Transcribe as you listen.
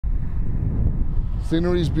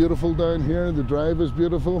scenery's beautiful down here. The drive is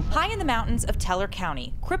beautiful. High in the mountains of Teller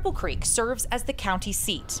County, Cripple Creek serves as the county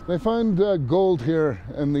seat. They found gold here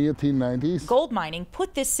in the 1890s. Gold mining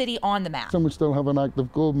put this city on the map. And we still have an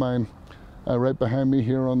active gold mine right behind me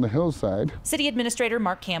here on the hillside. City Administrator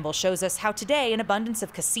Mark Campbell shows us how today an abundance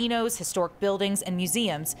of casinos, historic buildings, and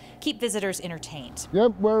museums keep visitors entertained.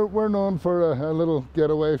 Yep, we're known for a little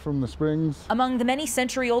getaway from the springs. Among the many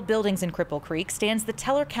century-old buildings in Cripple Creek stands the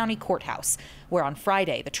Teller County Courthouse, where on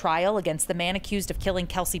Friday the trial against the man accused of killing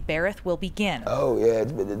Kelsey Barrett will begin. Oh yeah,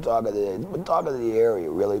 it's been the talk of the area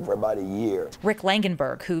really for about a year. Rick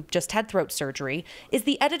Langenberg, who just had throat surgery, is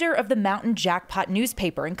the editor of the Mountain Jackpot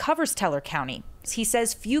newspaper and covers Teller County. He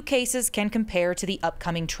says few cases can compare to the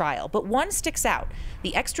upcoming trial, but one sticks out: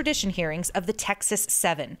 the extradition hearings of the Texas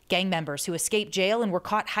 7, gang members who escaped jail and were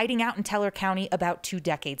caught hiding out in Teller County about 2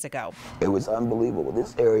 decades ago. It was unbelievable.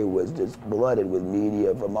 This area was just flooded with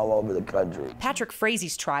media from all over the country. Patrick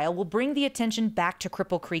Frazie's trial will bring the attention back to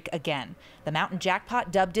Cripple Creek again. The Mountain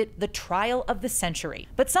Jackpot dubbed it the trial of the century.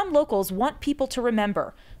 But some locals want people to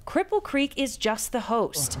remember, Cripple Creek is just the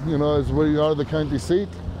host. You know, as we are the county seat,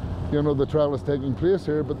 you know, the trial is taking place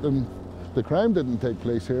here, but then the crime didn't take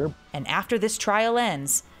place here. And after this trial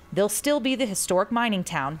ends, they'll still be the historic mining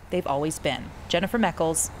town they've always been. Jennifer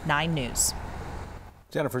Meckles, 9 News.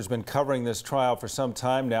 Jennifer's been covering this trial for some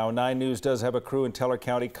time now. 9 News does have a crew in Teller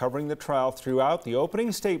County covering the trial throughout. The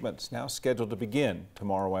opening statements now scheduled to begin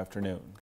tomorrow afternoon.